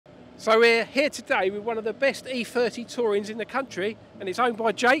So we're here today with one of the best E30 Tourings in the country, and it's owned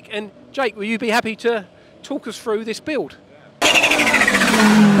by Jake. And Jake, will you be happy to talk us through this build? So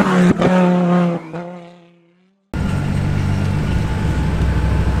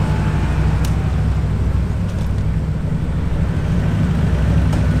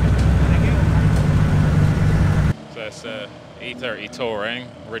it's a E30 Touring,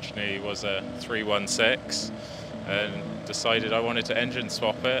 originally was a 316, and decided I wanted to engine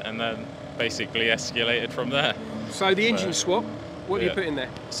swap it, and then basically escalated from there. So the engine swap, what do you put in there?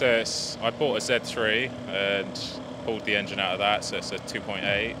 So I bought a Z3 and pulled the engine out of that, so it's a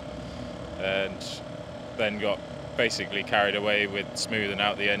 2.8, and then got basically carried away with smoothing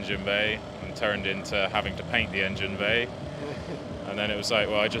out the engine bay and turned into having to paint the engine bay. And then it was like,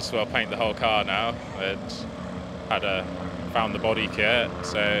 well, I just paint the whole car now, and found the body kit,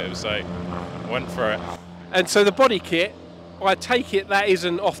 so it was like, went for it. And so the body kit, I take it that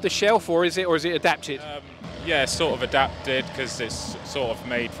isn't off the shelf, or is it adapted? Yeah, sort of adapted, because it's sort of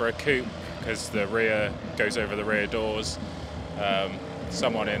made for a coupe, because the rear goes over the rear doors.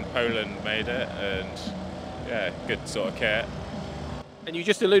 Someone in Poland made it, and yeah, good sort of kit. And you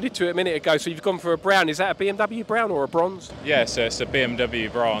just alluded to it a minute ago, so you've gone for a brown. Is that a BMW brown or a bronze? Yeah, so it's a BMW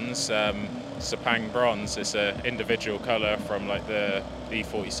bronze, Sepang bronze. It's an individual colour from like the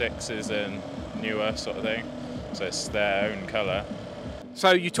E46s and newer sort of thing. So it's their own colour.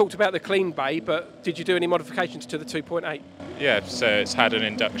 So you talked about the clean bay, but did you do any modifications to the 2.8? Yeah, so it's had an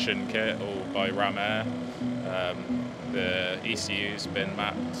induction kit all by Ram Air. The ECU's been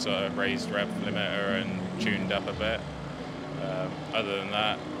mapped, sort of raised rev limiter and tuned up a bit. Other than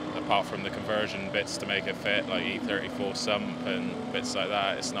that, apart from the conversion bits to make it fit, like E34 sump and bits like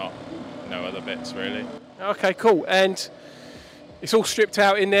that, it's no other bits really. Okay, cool. And it's all stripped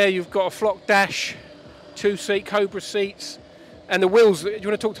out in there. You've got a flock dash, 2-seat Cobra seats, and the wheels. Do you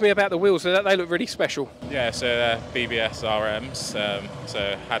want to talk to me about the wheels? They look really special. Yeah, so they're BBS RMs.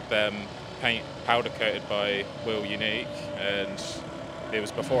 So had them powder coated by Wheel Unique, and it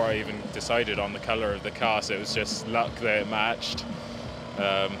was before I even decided on the colour of the car, so it was just luck that it matched.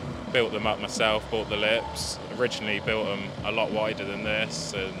 Built them up myself, bought the lips. Originally built them a lot wider than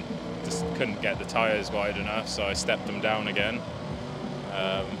this, and just couldn't get the tyres wide enough, so I stepped them down again.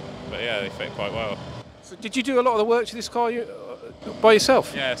 But yeah, they fit quite well. So did you do a lot of the work to this car by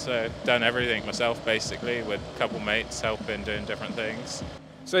yourself? Yeah, so done everything myself basically, with a couple mates helping, doing different things.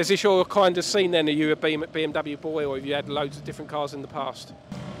 So is this your kind of scene then? Are you a BMW boy, or have you had loads of different cars in the past?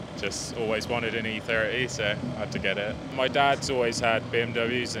 Just always wanted an E30, so I had to get it. My dad's always had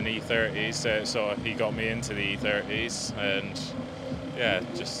BMWs and E30s, so he got me into the E30s, and yeah,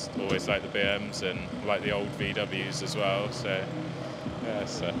 just always liked the BMs and like the old VWs as well. So yeah.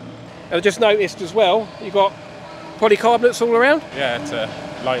 So. I just noticed as well, you got polycarbonates all around. Yeah,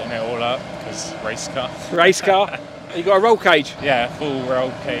 to lighten it all up, because race car. Race car. You got a roll cage? Yeah, full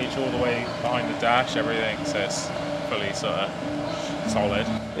roll cage all the way behind the dash, everything, so it's fully sort of solid.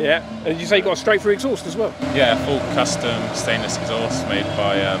 Yeah, and you say you got a straight through exhaust as well? Yeah, full custom stainless exhaust made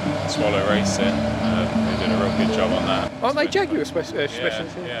by Swallow Racing. They did a real good job on that. Aren't they Jaguar specialists?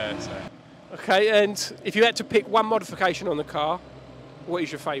 Yeah. So. Okay, and if you had to pick one modification on the car, what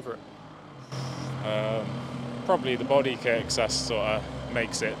is your favourite? Probably the body kit, because that sort of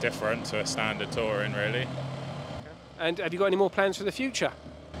makes it different to a standard Touring, really. And have you got any more plans for the future?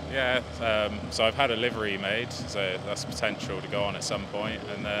 Yeah, so I've had a livery made, so that's potential to go on at some point,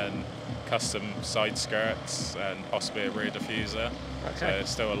 and then custom side skirts and possibly a rear diffuser. Okay. So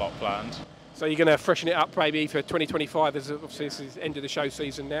still a lot planned. So you're going to freshen it up maybe for 2025, as obviously this is the end of the show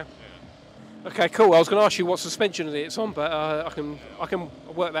season now. Yeah. Okay, cool. I was going to ask you what suspension it's on, but I can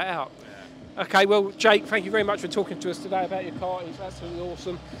work that out. Yeah. Okay, well, Jake, thank you very much for talking to us today about your car. It's absolutely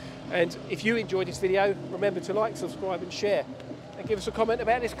awesome. And if you enjoyed this video, remember to like, subscribe and share, and give us a comment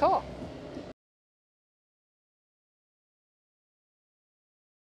about this car.